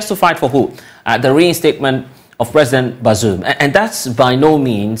 billion justified for who? The reinstatement of President Bazoum, and that's by no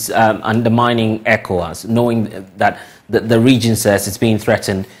means undermining ECOWAS, knowing that the region says it's being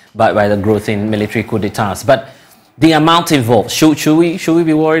threatened by the growth in military coup d'etats. But the amount involved, should we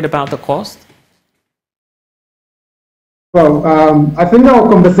be worried about the cost? Well, I think our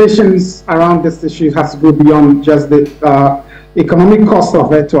conversations around this issue has to go beyond just the economic cost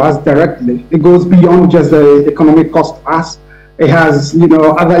of it to us directly. It goes beyond just the economic cost to us. It has, you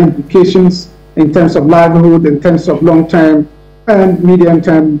know, other implications in terms of livelihood, in terms of long-term and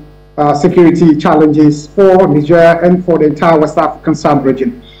medium-term security challenges for Niger and for the entire West African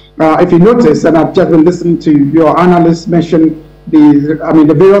sub-region. If you notice, and I've just been listening to your analysts mention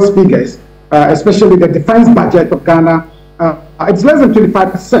the various figures, especially the defense budget of Ghana, it's less than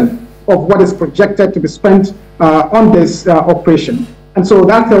 25% of what is projected to be spent on this operation. And so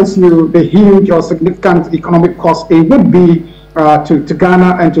that tells you the huge or significant economic cost it would be to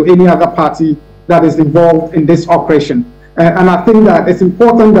Ghana and to any other party that is involved in this operation. And I think that it's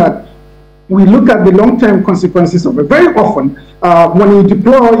important that we look at the long-term consequences of it. Very often, when you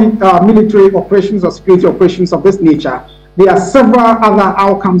deploy military operations or security operations of this nature, there are several other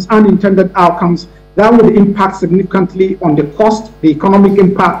outcomes, unintended outcomes, that would impact significantly on the cost, the economic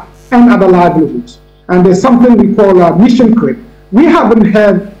impact, and other livelihoods. And there's something we call mission creep. We haven't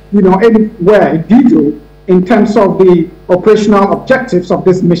heard, you know, anywhere in detail in terms of the operational objectives of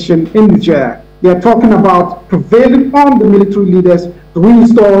this mission in Niger. They're talking about prevailing on the military leaders to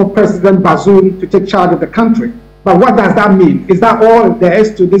reinstall President Bazoum to take charge of the country. But what does that mean? Is that all there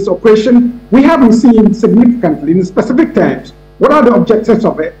is to this operation? We haven't seen significantly in specific terms what are the objectives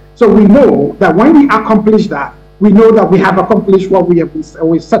of it. So we know that when we accomplish that, we know that we have accomplished what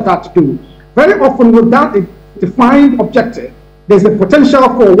we set out to do. Very often without a defined objective, there's a potential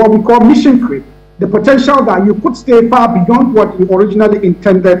for what we call mission creep. The potential that you could stay far beyond what you originally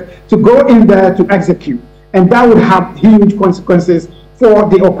intended to go in there to execute. And that would have huge consequences for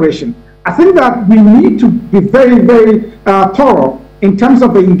the operation. I think that we need to be very, very thorough in terms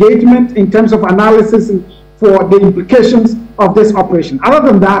of the engagement, in terms of analysis for the implications of this operation.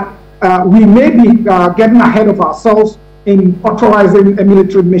 Other than that, we may be getting ahead of ourselves in authorizing a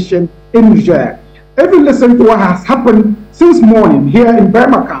military mission in Niger. If you listen to what has happened since morning here in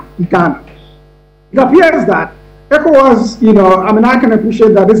Burma, in Ghana, it appears that ECOWAS, you know, I mean, I can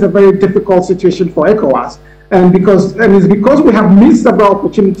appreciate that it's a very difficult situation for ECOWAS, and it's because we have missed several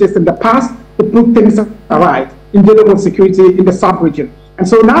opportunities in the past to put things right in dealing with security in the sub-region. And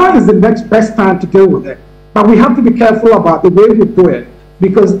so now is the next best time to deal with it. But we have to be careful about the way we do it,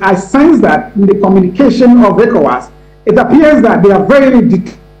 because I sense that in the communication of ECOWAS, it appears that they are very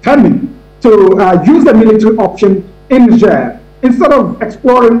determined to use the military option in Niger, instead of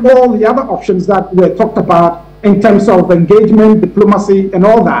exploring all the other options that were talked about in terms of engagement, diplomacy, and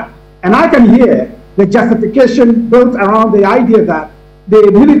all that. And I can hear the justification built around the idea that the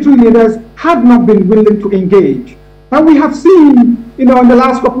military leaders had not been willing to engage. And we have seen, you know, in the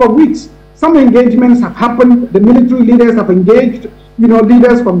last couple of weeks, some engagements have happened. The military leaders have engaged, you know,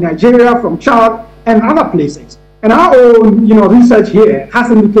 leaders from Nigeria, from Chad, and other places. And our own, you know, research here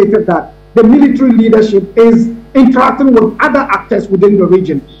has indicated that the military leadership is interacting with other actors within the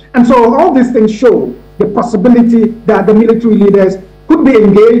region. And so all these things show the possibility that the military leaders could be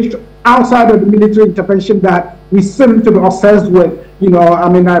engaged outside of the military intervention that we seem to be obsessed with,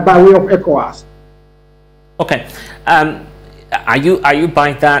 by way of ECOWAS. Okay. Are you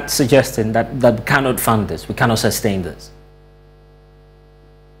by that suggesting that we cannot fund this, we cannot sustain this?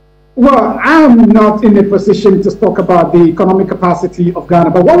 Well, I'm not in a position to talk about the economic capacity of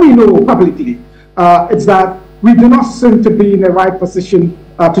Ghana, but what we know publicly is that we do not seem to be in the right position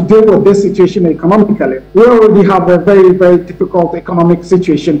to deal with this situation economically. We already have a very, very difficult economic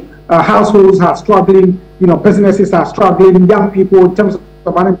situation. Households are struggling, businesses are struggling, young people in terms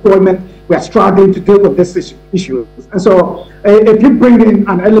of unemployment, we are struggling to deal with this issue. And so if you bring in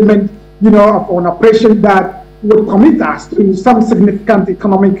an element, of an operation that would commit us to some significant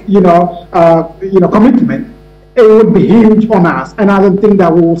economic, commitment, it would be huge on us, and I don't think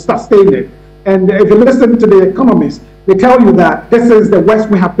that we will sustain it. And if you listen to the economists, they tell you that this is the worst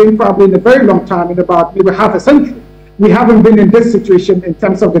we have been probably in a very long time, in about maybe half a century. We haven't been in this situation in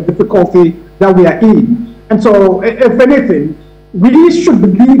terms of the difficulty that we are in. And so, if anything, we should be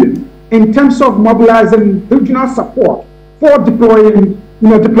leading in terms of mobilizing regional support for deploying,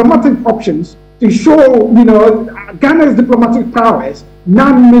 diplomatic options to show, Ghana's diplomatic prowess,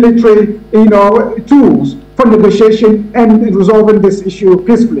 non-military, tools for negotiation and resolving this issue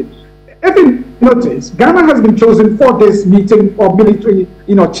peacefully. If you notice, Ghana has been chosen for this meeting of military,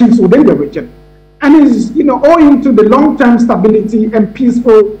 chiefs within the region, and is, owing to the long-term stability and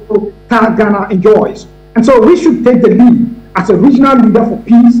peaceful that Ghana enjoys. And so we should take the lead as a regional leader for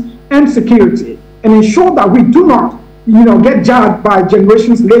peace and security, and ensure that we do not, get judged by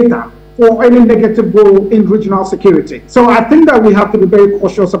generations later for any negative role in regional security. So I think that we have to be very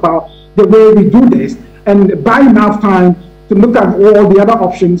cautious about the way we do this, and buy enough time to look at all the other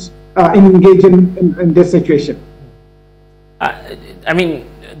options in engaging in this situation.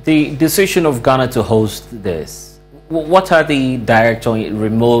 The decision of Ghana to host this, what are the direct or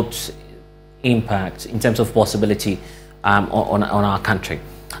remote impacts in terms of possibility on our country?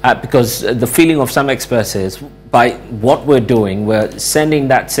 Because the feeling of some experts is, by what we're doing, we're sending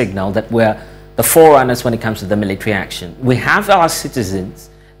that signal that we're the forerunners when it comes to the military action. We have our citizens,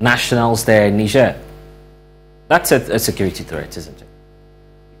 nationals there in Niger. That's a security threat, isn't it?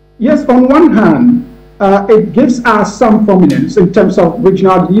 Yes, on one hand, it gives us some prominence in terms of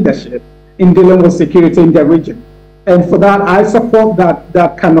regional leadership in dealing with security in the region. And for that, I support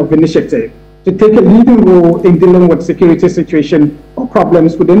that kind of initiative to take a leading role in dealing with security situation or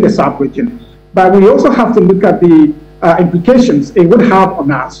problems within the sub-region. But we also have to look at the implications it would have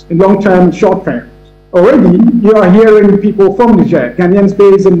on us in long-term and short-term. Already, you are hearing people from Niger, Ghanaians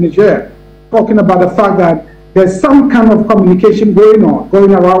based in Niger, talking about the fact that there's some kind of communication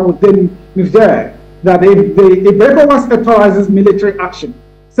going around within Niger, that if ECOWAS authorizes military action,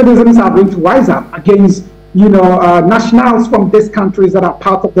 citizens are going to rise up against, nationals from these countries that are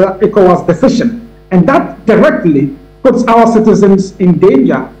part of the ECOWAS decision. And that directly puts our citizens in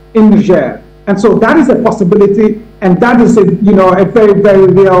danger in Niger. And so that is a possibility, and that is a very, very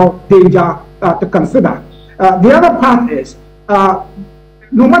real danger to consider. The other part is,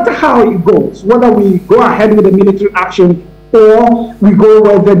 no matter how it goes, whether we go ahead with the military action or we go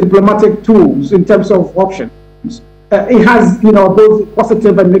with the diplomatic tools in terms of options, it has both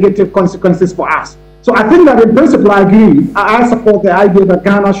positive and negative consequences for us. So I think that in principle I agree. I support the idea that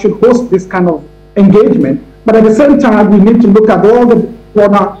Ghana should host this kind of engagement, but at the same time we need to look at all the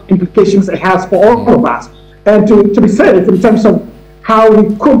broader implications it has for all of us, and to be safe in terms of how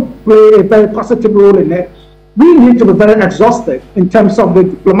we could play a very positive role in it. We need to be very exhaustive in terms of the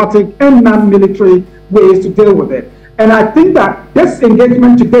diplomatic and non-military ways to deal with it. And I think that this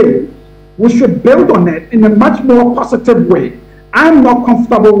engagement today, we should build on it in a much more positive way. I'm not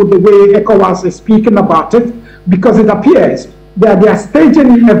comfortable with the way ECOWAS is speaking about it, because it appears that they are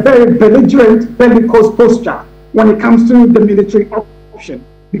staging a very belligerent, bellicose posture when it comes to the military option,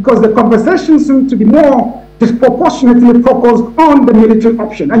 because the conversations seem to be more disproportionately focused on the military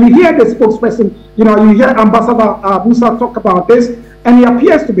option. And you hear the spokesperson, you hear Ambassador Musa talk about this, and he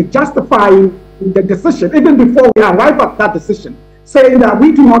appears to be justifying the decision, even before we arrive at that decision, saying that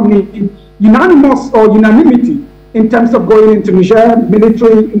we do not need unanimity in terms of going into Niger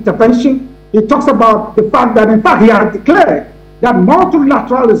military intervention. He talks about the fact that, in fact, he has declared that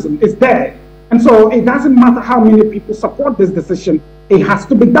multilateralism is there. And so it doesn't matter how many people support this decision, it has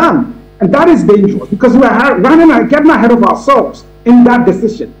to be done. And that is dangerous, because we are getting ahead of ourselves in that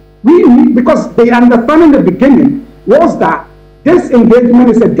decision. Because the understanding in the beginning was that this engagement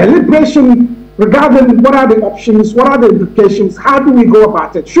is a deliberation regarding what are the options, what are the implications, how do we go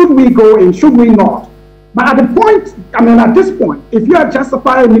about it, should we go in, should we not? But at the point, at this point, if you are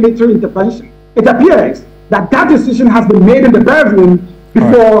justifying military intervention, it appears that that decision has been made in the bedroom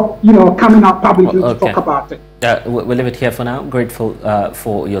before, coming out publicly to talk about it. We'll leave it here for now. Grateful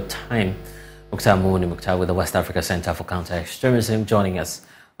for your time. Mukhtar Mukhtar with the West Africa Center for Counter-Extremism joining us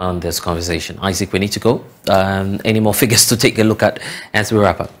on this conversation. Isaac, we need to go. Any more figures to take a look at as we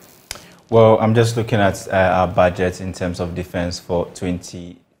wrap up? Well, I'm just looking at our budget in terms of defense for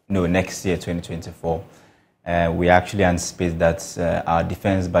next year, 2024. We actually anticipate that our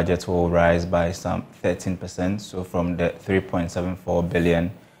defense budget will rise by some 13%, so from the 3.74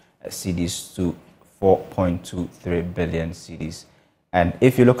 billion cedis to 4.23 billion cedis. And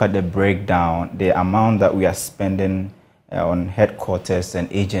if you look at the breakdown, the amount that we are spending on headquarters and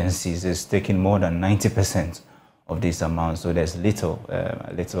agencies is taking more than 90% of this amount. So there's little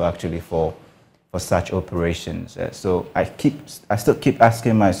actually for such operations. So I still keep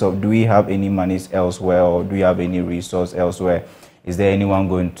asking myself, do we have any monies elsewhere, or do we have any resource elsewhere? Is there anyone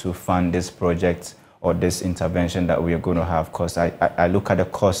going to fund this project or this intervention that we are going to have? Because I look at the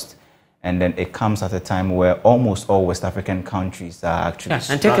cost, and then it comes at a time where almost all West African countries are actually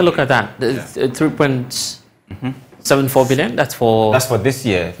and take a look at that. 3.74 billion, that's for this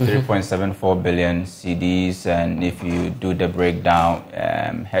year. 3.74 billion cedis, and if you do the breakdown,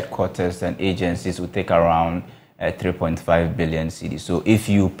 headquarters and agencies will take around 3.5 billion cedis. So if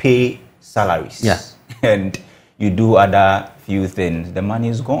you pay salaries and you do other few things, the money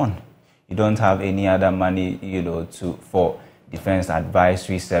is gone. You don't have any other money, for defense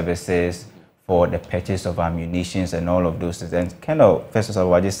advisory services, for the purchase of ammunitions and all of those things. And first of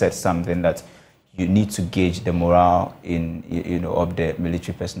all, I just said something that you need to gauge the morale of the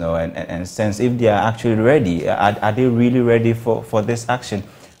military personnel and sense if they are actually ready. Are they really ready for this action?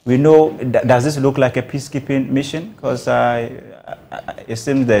 We know, does this look like a peacekeeping mission? Because it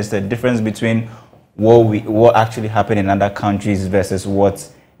seems there's a difference between what actually happened in other countries versus what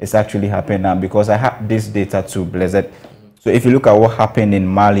is actually happening now. Because I have this data too, Blessed. So if you look at what happened in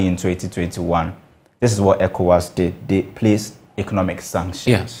Mali in 2021, this is what ECOWAS did. They placed economic sanctions.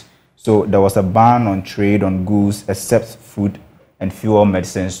 Yes. So there was a ban on trade on goods except food and fuel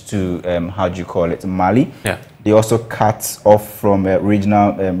medicines to, Mali. Yeah. They also cut off from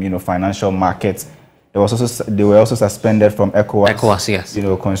regional, financial markets. They were also suspended from ECOWAS. ECOWAS, yes.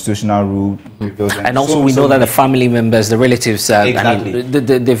 Constitutional rule. And also we know that the family members, the relatives, exactly.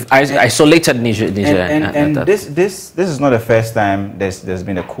 they've isolated Niger. And this is not the first time there's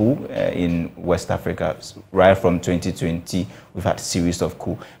been a coup in West Africa. Right from 2020, we've had a series of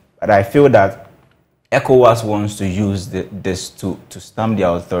coups. But I feel that ECOWAS wants to use this to stamp their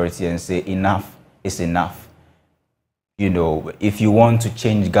authority and say enough is enough. If you want to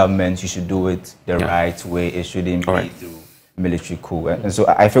change government, you should do it the right way. It shouldn't be through military coup. And so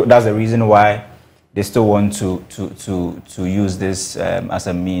I feel that's the reason why they still want to use this as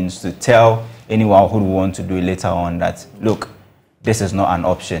a means to tell anyone who want to do it later on that, look, this is not an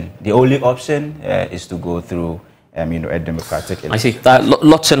option. The only option is to go through a democratic election. I see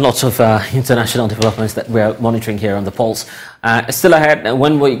lots and lots of international developments that we're monitoring here on the Pulse. Still ahead,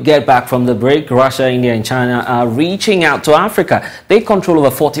 when we get back from the break, Russia, India and China are reaching out to Africa. They control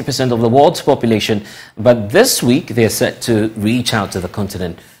over 40% of the world's population, but this week they're set to reach out to the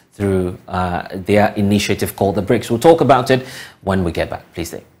continent through their initiative called the BRICS. We'll talk about it when we get back. Please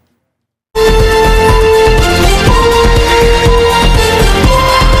stay.